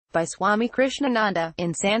By Swami Krishnananda.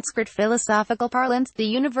 In Sanskrit philosophical parlance, the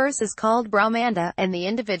universe is called Brahmanda, and the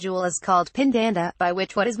individual is called Pindanda, by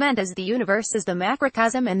which what is meant is the universe is the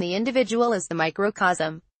macrocosm and the individual is the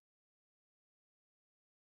microcosm.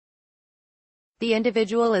 The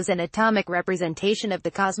individual is an atomic representation of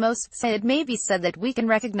the cosmos, so it may be said that we can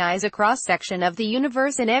recognize a cross-section of the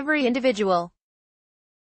universe in every individual.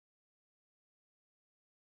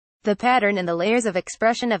 The pattern and the layers of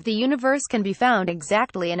expression of the universe can be found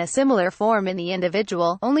exactly in a similar form in the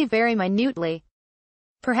individual, only very minutely.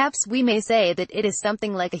 Perhaps we may say that it is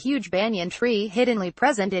something like a huge banyan tree hiddenly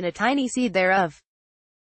present in a tiny seed thereof.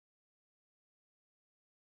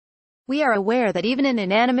 We are aware that even an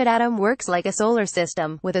inanimate atom works like a solar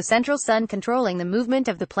system, with a central sun controlling the movement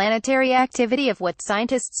of the planetary activity of what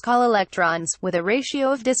scientists call electrons, with a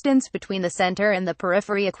ratio of distance between the center and the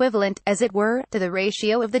periphery equivalent, as it were, to the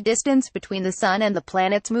ratio of the distance between the sun and the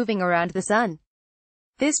planets moving around the sun.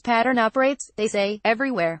 This pattern operates, they say,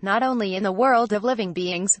 everywhere, not only in the world of living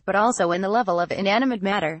beings, but also in the level of inanimate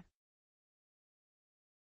matter.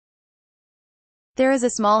 There is a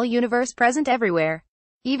small universe present everywhere.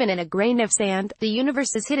 Even in a grain of sand, the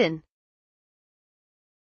universe is hidden.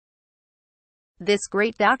 This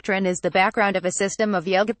great doctrine is the background of a system of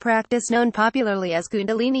yoga practice known popularly as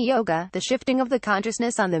Kundalini Yoga, the shifting of the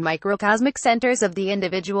consciousness on the microcosmic centers of the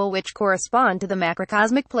individual which correspond to the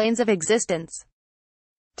macrocosmic planes of existence.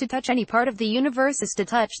 To touch any part of the universe is to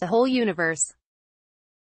touch the whole universe.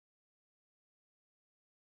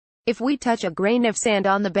 If we touch a grain of sand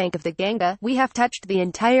on the bank of the Ganga, we have touched the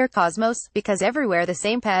entire cosmos, because everywhere the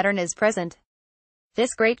same pattern is present.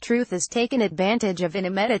 This great truth is taken advantage of in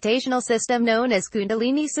a meditational system known as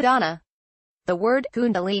Kundalini sadhana. The word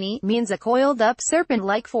Kundalini means a coiled-up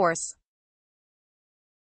serpent-like force.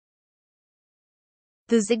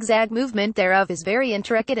 The zigzag movement thereof is very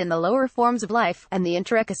intricate in the lower forms of life, and the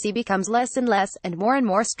intricacy becomes less and less, and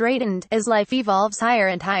more straightened, as life evolves higher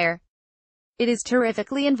and higher. It is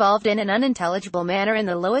terrifically involved in an unintelligible manner in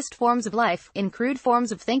the lowest forms of life, in crude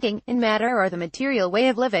forms of thinking, in matter or the material way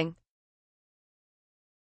of living.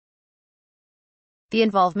 The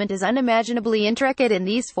involvement is unimaginably intricate in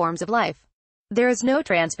these forms of life. There is no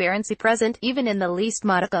transparency present, even in the least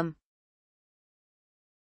modicum.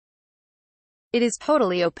 It is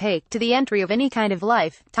totally opaque to the entry of any kind of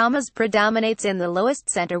life. Tamas predominates in the lowest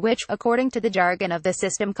center which, according to the jargon of the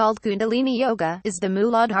system called Kundalini Yoga, is the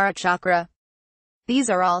Muladhara chakra. These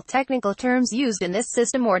are all technical terms used in this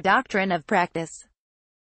system or doctrine of practice.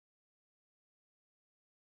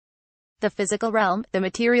 The physical realm, the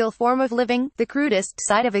material form of living, the crudest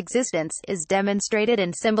side of existence, is demonstrated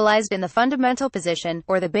and symbolized in the fundamental position,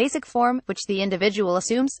 or the basic form, which the individual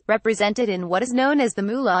assumes, represented in what is known as the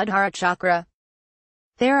Muladhara chakra.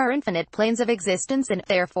 There are infinite planes of existence and,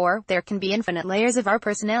 therefore, there can be infinite layers of our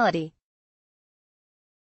personality.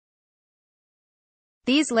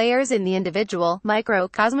 These layers in the individual,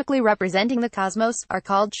 microcosmically representing the cosmos, are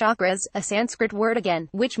called chakras, a Sanskrit word again,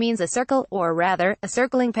 which means a circle, or rather, a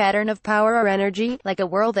circling pattern of power or energy, like a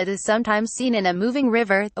whirl that is sometimes seen in a moving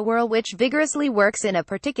river, a whirl which vigorously works in a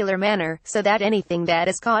particular manner, so that anything that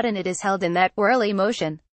is caught in it is held in that whirly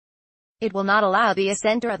motion. It will not allow the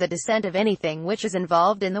ascent or the descent of anything which is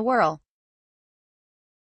involved in the whirl.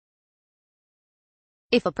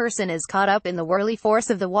 If a person is caught up in the whirly force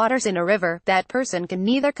of the waters in a river, that person can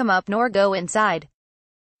neither come up nor go inside.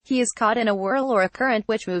 He is caught in a whirl or a current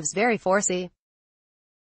which moves very forcefully.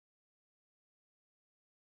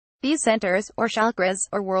 These centers, or chakras,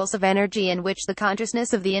 or whirls of energy in which the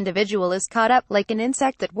consciousness of the individual is caught up, like an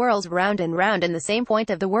insect that whirls round and round in the same point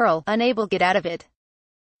of the whirl, unable to get out of it.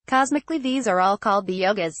 Cosmically these are all called the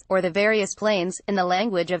yogas, or the various planes, in the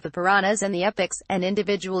language of the Puranas and the epics, and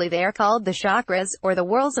individually they are called the chakras, or the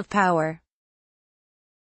whirls of power.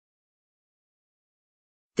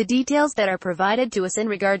 The details that are provided to us in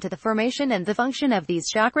regard to the formation and the function of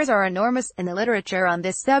these chakras are enormous, and the literature on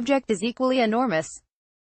this subject is equally enormous.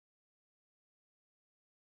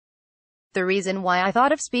 The reason why I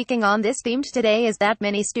thought of speaking on this theme today is that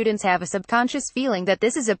many students have a subconscious feeling that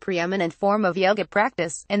this is a preeminent form of yoga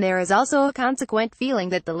practice, and there is also a consequent feeling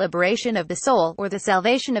that the liberation of the soul, or the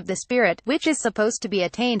salvation of the spirit, which is supposed to be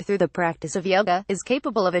attained through the practice of yoga, is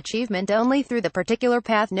capable of achievement only through the particular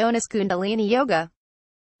path known as Kundalini Yoga.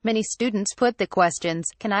 Many students put the questions,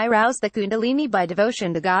 can I rouse the Kundalini by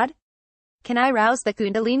devotion to God? Can I rouse the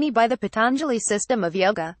Kundalini by the Patanjali system of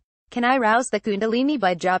yoga? Can I rouse the Kundalini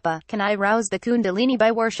by japa? Can I rouse the Kundalini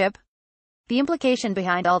by worship? The implication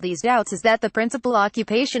behind all these doubts is that the principal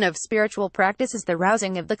occupation of spiritual practice is the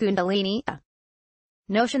rousing of the Kundalini.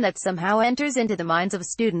 notion that somehow enters into the minds of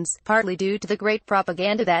students, partly due to the great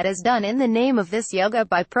propaganda that is done in the name of this yoga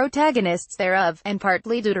by protagonists thereof, and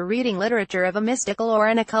partly due to reading literature of a mystical or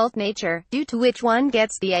an occult nature, due to which one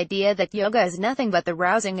gets the idea that yoga is nothing but the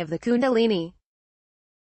rousing of the Kundalini.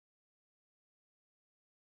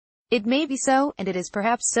 It may be so, and it is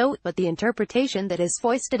perhaps so, but the interpretation that is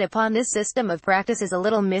foisted upon this system of practice is a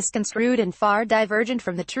little misconstrued and far divergent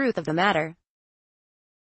from the truth of the matter.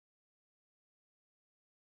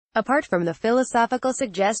 Apart from the philosophical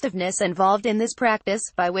suggestiveness involved in this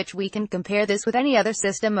practice, by which we can compare this with any other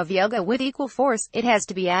system of yoga with equal force, it has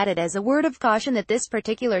to be added as a word of caution that this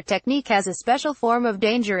particular technique has a special form of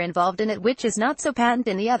danger involved in it which is not so patent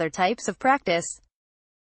in the other types of practice.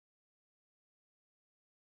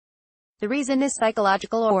 The reason is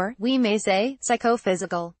psychological, or, we may say,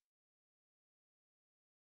 psychophysical.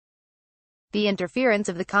 The interference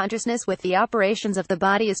of the consciousness with the operations of the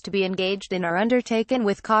body is to be engaged in or undertaken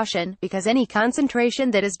with caution, because any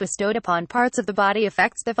concentration that is bestowed upon parts of the body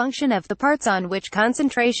affects the function of the parts on which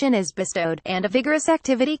concentration is bestowed, and a vigorous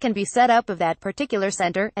activity can be set up of that particular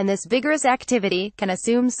center, and this vigorous activity can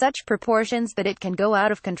assume such proportions that it can go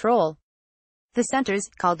out of control. The centers,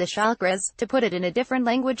 called the chakras, to put it in a different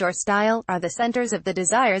language or style, are the centers of the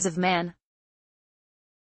desires of man.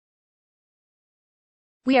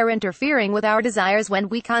 We are interfering with our desires when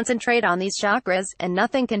we concentrate on these chakras, and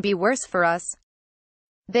nothing can be worse for us.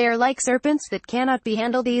 They are like serpents that cannot be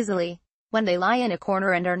handled easily. When they lie in a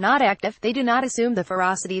corner and are not active, they do not assume the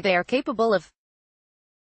ferocity they are capable of.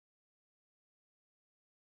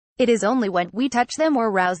 It is only when we touch them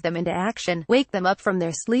or rouse them into action, wake them up from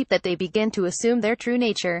their sleep, that they begin to assume their true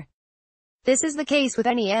nature. This is the case with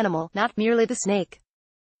any animal, not merely the snake.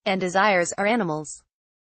 And desires are animals.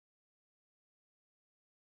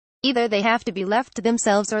 Either they have to be left to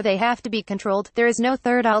themselves or they have to be controlled. There is no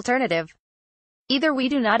third alternative. Either we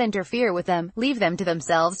do not interfere with them, leave them to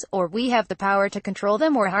themselves, or we have the power to control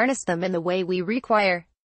them or harness them in the way we require.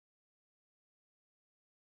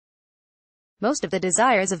 Most of the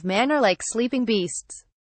desires of man are like sleeping beasts.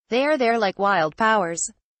 They are there like wild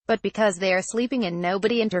powers. But because they are sleeping and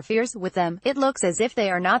nobody interferes with them, it looks as if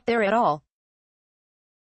they are not there at all.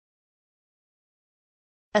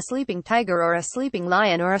 A sleeping tiger or a sleeping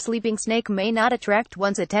lion or a sleeping snake may not attract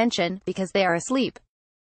one's attention, because they are asleep.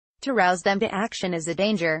 To rouse them to action is a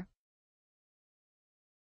danger.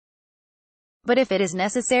 But if it is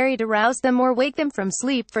necessary to rouse them or wake them from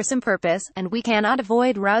sleep for some purpose, and we cannot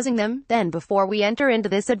avoid rousing them, then before we enter into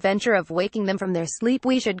this adventure of waking them from their sleep,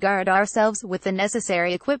 we should guard ourselves with the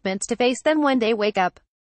necessary equipment to face them when they wake up.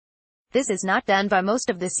 This is not done by most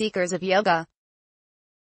of the seekers of yoga.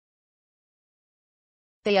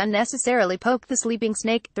 They unnecessarily poke the sleeping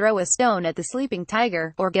snake, throw a stone at the sleeping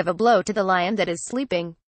tiger, or give a blow to the lion that is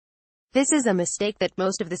sleeping. This is a mistake that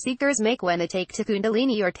most of the seekers make when they take to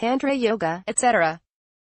Kundalini or Tantra Yoga, etc.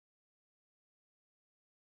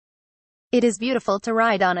 It is beautiful to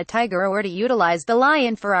ride on a tiger or to utilize the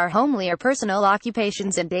lion for our homely or personal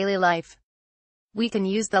occupations in daily life. We can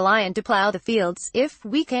use the lion to plow the fields, if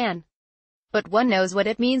we can. But one knows what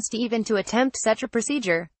it means to even to attempt such a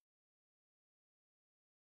procedure.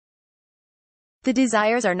 The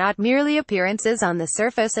desires are not merely appearances on the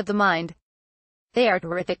surface of the mind. They are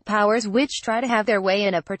terrific powers which try to have their way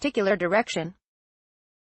in a particular direction.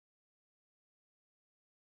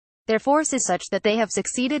 Their force is such that they have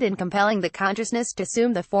succeeded in compelling the consciousness to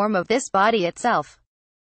assume the form of this body itself.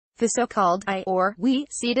 The so-called I, or we,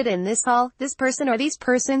 seated in this hall, this person or these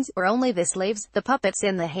persons, are only the slaves, the puppets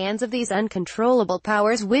in the hands of these uncontrollable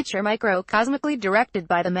powers which are microcosmically directed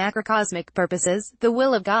by the macrocosmic purposes, the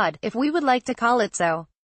will of God, if we would like to call it so.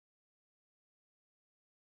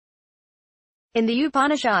 In the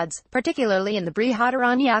Upanishads, particularly in the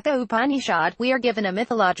Brihadaranyaka Upanishad, we are given a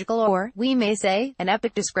mythological or, we may say, an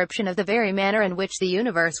epic description of the very manner in which the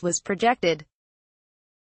universe was projected.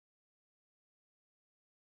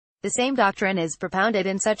 The same doctrine is propounded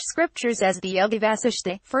in such scriptures as the Yoga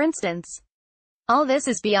Vasishta, for instance. All this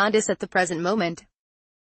is beyond us at the present moment.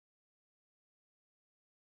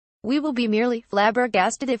 We will be merely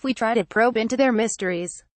flabbergasted if we try to probe into their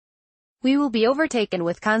mysteries. We will be overtaken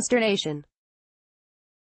with consternation.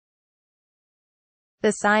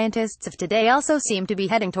 The scientists of today also seem to be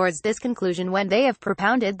heading towards this conclusion when they have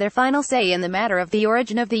propounded their final say in the matter of the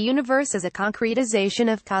origin of the universe as a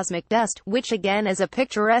concretization of cosmic dust, which again is a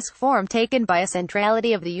picturesque form taken by a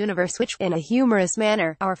centrality of the universe which, in a humorous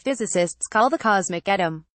manner, our physicists call the cosmic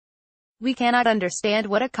atom. We cannot understand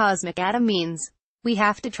what a cosmic atom means. We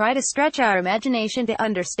have to try to stretch our imagination to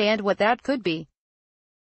understand what that could be.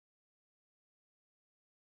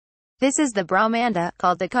 This is the Brahmanda,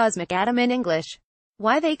 called the cosmic atom in English.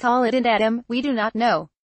 Why they call it an atom, we do not know.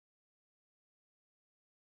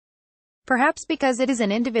 Perhaps because it is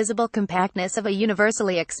an indivisible compactness of a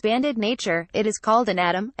universally expanded nature, it is called an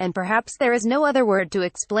atom, and perhaps there is no other word to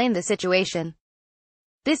explain the situation.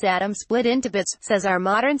 This atom split into bits, says our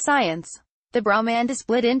modern science. The Brahmanda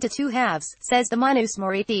split into two halves, says the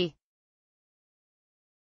Manusmriti.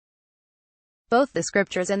 Both the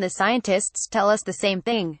scriptures and the scientists tell us the same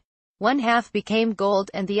thing. One half became gold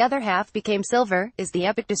and the other half became silver, is the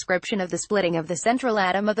epic description of the splitting of the central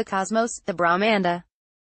atom of the cosmos, the Brahmanda.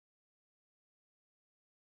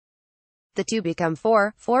 The 2 become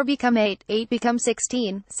 4, 4 become 8, 8 become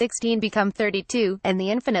 16, 16 become 32, and the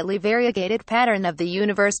infinitely variegated pattern of the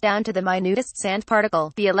universe down to the minutest sand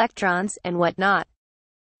particle, the electrons, and whatnot.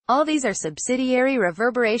 All these are subsidiary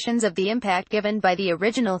reverberations of the impact given by the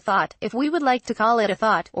original thought, if we would like to call it a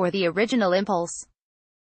thought, or the original impulse.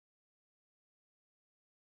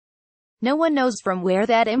 No one knows from where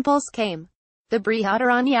that impulse came. The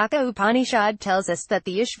Brihadaranyaka Upanishad tells us that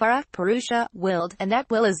the Ishvara, Purusha, willed, and that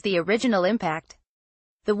will is the original impact.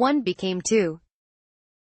 The one became 2.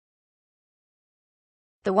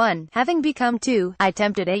 The one, having become 2,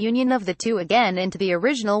 attempted a union of the 2 again into the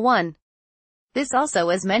original 1. This also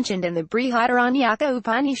is mentioned in the Brihadaranyaka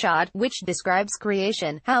Upanishad, which describes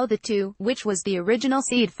creation, how the 2, which was the original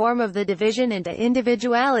seed form of the division into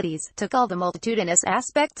individualities, took all the multitudinous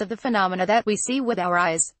aspects of the phenomena that we see with our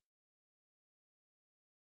eyes.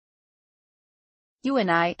 You and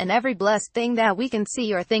I, and every blessed thing that we can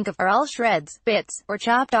see or think of, are all shreds, bits, or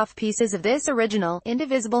chopped off pieces of this original,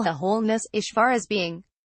 indivisible wholeness, Ishvara's being.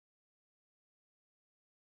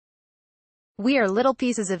 We are little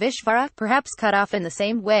pieces of Ishvara, perhaps cut off in the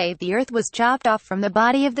same way the earth was chopped off from the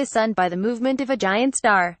body of the sun by the movement of a giant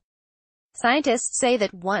star. Scientists say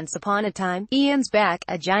that once upon a time, eons back,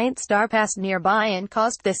 a giant star passed nearby and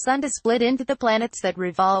caused the sun to split into the planets that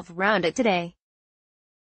revolve round it today.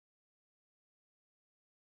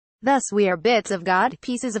 Thus we are bits of God,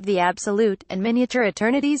 pieces of the Absolute, and miniature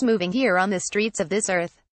eternities moving here on the streets of this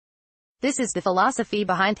earth. This is the philosophy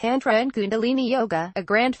behind Tantra and Kundalini Yoga, a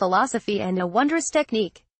grand philosophy and a wondrous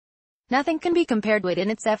technique. Nothing can be compared with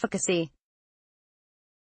in its efficacy.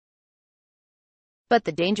 But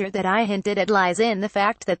the danger that I hinted at lies in the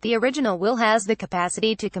fact that the original will has the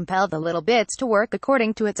capacity to compel the little bits to work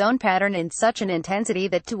according to its own pattern in such an intensity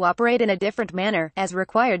that to operate in a different manner, as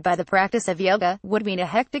required by the practice of yoga, would mean a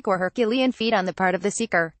hectic or Herculean feat on the part of the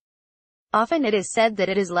seeker. Often it is said that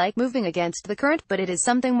it is like moving against the current, but it is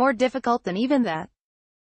something more difficult than even that.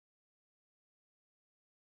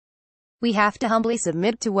 We have to humbly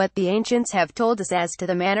submit to what the ancients have told us as to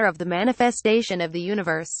the manner of the manifestation of the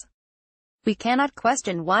universe. We cannot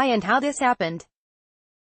question why and how this happened.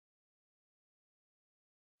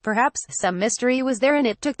 Perhaps some mystery was there and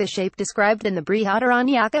it took the shape described in the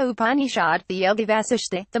Brihadaranyaka Upanishad, the Yogi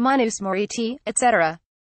Vasishtha, the Manusmriti, etc.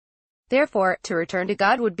 Therefore, to return to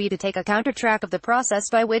God would be to take a counter-track of the process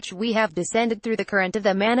by which we have descended through the current of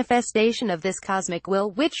the manifestation of this cosmic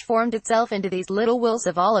will, which formed itself into these little wills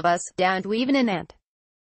of all of us, down to even an ant.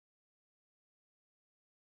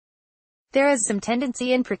 There is some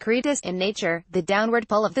tendency in Prakritis, in nature, the downward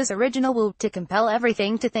pull of this original will, to compel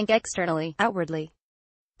everything to think externally, outwardly.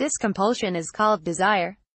 This compulsion is called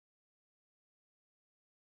desire.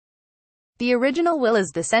 The original will is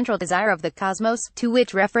the central desire of the cosmos, to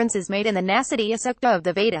which reference is made in the Nasadiya Sukta of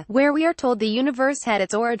the Veda, where we are told the universe had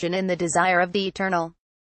its origin in the desire of the eternal.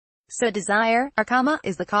 So desire, or kama,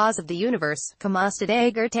 is the cause of the universe,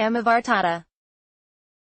 kamastadagartamavartata.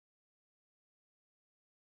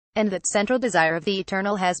 And that central desire of the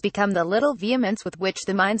eternal has become the little vehemence with which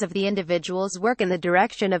the minds of the individuals work in the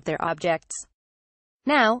direction of their objects.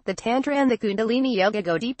 Now, the Tantra and the Kundalini Yoga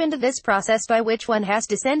go deep into this process by which one has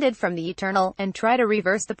descended from the eternal, and try to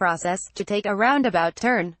reverse the process, to take a roundabout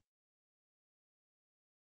turn.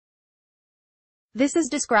 This is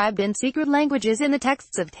described in secret languages in the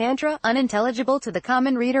texts of Tantra, unintelligible to the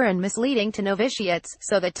common reader and misleading to novitiates,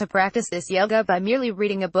 so that to practice this yoga by merely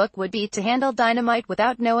reading a book would be to handle dynamite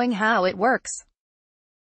without knowing how it works.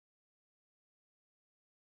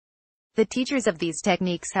 The teachers of these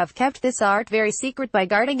techniques have kept this art very secret by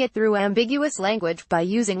guarding it through ambiguous language, by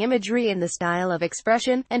using imagery in the style of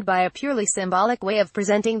expression, and by a purely symbolic way of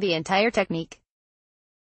presenting the entire technique.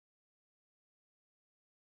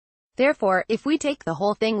 Therefore, if we take the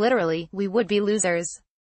whole thing literally, we would be losers.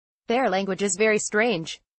 Their language is very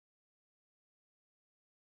strange.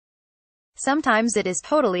 Sometimes it is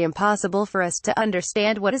totally impossible for us to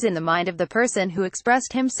understand what is in the mind of the person who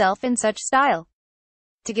expressed himself in such style.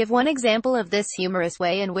 To give one example of this humorous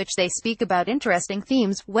way in which they speak about interesting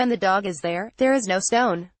themes, when the dog is there, there is no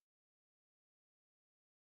stone.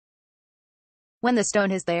 When the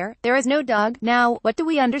stone is there, there is no dog. Now, what do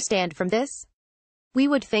we understand from this? We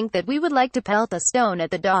would think that we would like to pelt a stone at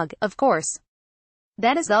the dog, of course.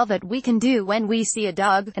 That is all that we can do when we see a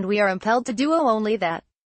dog, and we are impelled to do only that.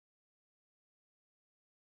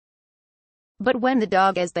 But when the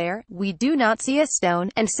dog is there, we do not see a stone,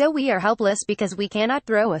 and so we are helpless because we cannot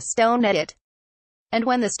throw a stone at it. And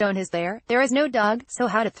when the stone is there, there is no dog, so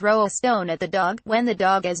how to throw a stone at the dog, when the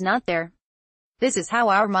dog is not there? This is how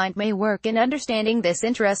our mind may work in understanding this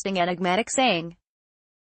interesting enigmatic saying.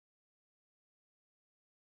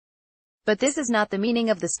 But this is not the meaning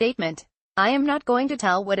of the statement. I am not going to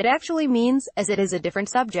tell what it actually means, as it is a different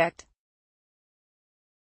subject.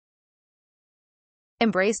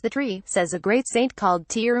 Embrace the tree, says a great saint called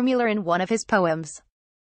Tirumula in one of his poems.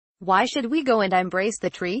 Why should we go and embrace the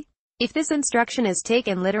tree? If this instruction is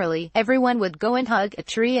taken literally, everyone would go and hug a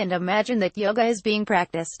tree and imagine that yoga is being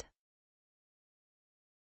practiced.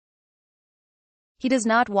 He does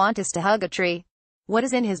not want us to hug a tree. What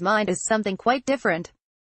is in his mind is something quite different.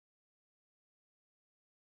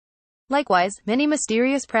 Likewise, many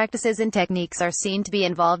mysterious practices and techniques are seen to be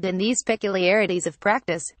involved in these peculiarities of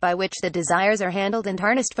practice, by which the desires are handled and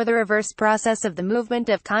harnessed for the reverse process of the movement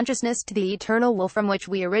of consciousness to the eternal will from which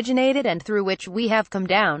we originated and through which we have come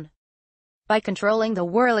down. By controlling the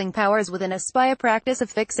whirling powers within us by a practice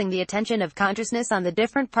of fixing the attention of consciousness on the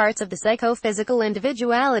different parts of the psychophysical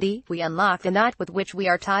individuality, we unlock the knot with which we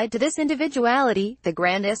are tied to this individuality, the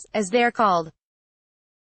grandis, as they are called.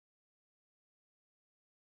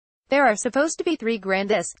 There are supposed to be three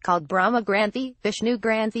grandis, called Brahma Granthi, Vishnu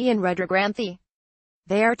Granthi and Rudra Granthi.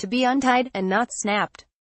 They are to be untied, and not snapped.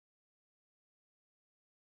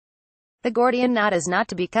 The Gordian knot is not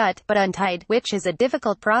to be cut, but untied, which is a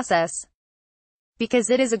difficult process. Because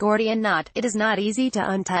it is a Gordian knot, it is not easy to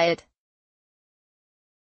untie it.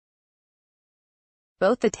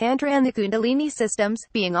 Both the Tantra and the Kundalini systems,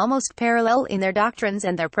 being almost parallel in their doctrines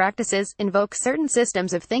and their practices, invoke certain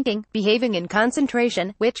systems of thinking, behaving and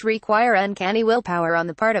concentration, which require uncanny willpower on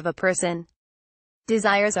the part of a person.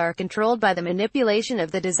 Desires are controlled by the manipulation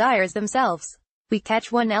of the desires themselves. We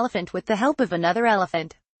catch one elephant with the help of another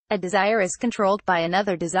elephant. A desire is controlled by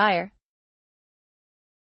another desire.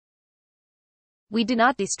 We do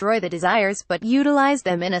not destroy the desires, but utilize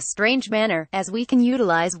them in a strange manner, as we can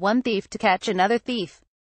utilize one thief to catch another thief.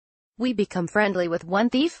 We become friendly with one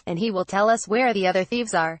thief, and he will tell us where the other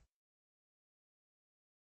thieves are.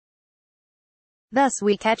 Thus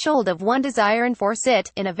we catch hold of one desire and force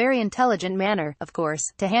it, in a very intelligent manner, of course,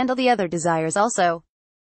 to handle the other desires also.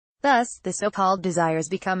 Thus, the so-called desires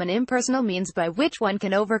become an impersonal means by which one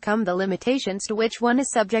can overcome the limitations to which one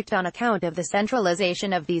is subject on account of the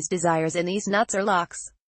centralization of these desires in these nuts or locks.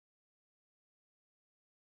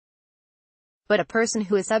 But a person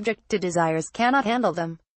who is subject to desires cannot handle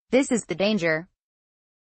them. This is the danger.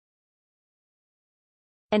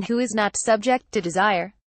 And who is not subject to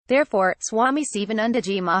desire? Therefore, Swami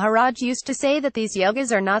Sivanandaji Maharaj used to say that these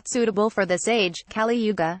yogas are not suitable for this age, Kali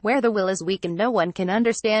Yuga, where the will is weak and no one can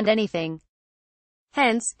understand anything.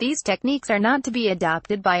 Hence, these techniques are not to be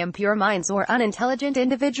adopted by impure minds or unintelligent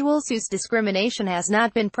individuals whose discrimination has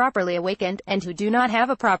not been properly awakened, and who do not have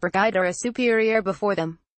a proper guide or a superior before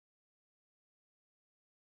them.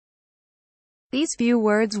 These few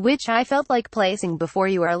words which I felt like placing before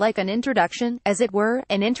you are like an introduction, as it were,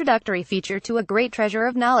 an introductory feature to a great treasure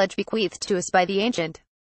of knowledge bequeathed to us by the ancient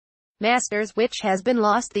masters, which has been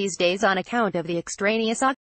lost these days on account of the extraneous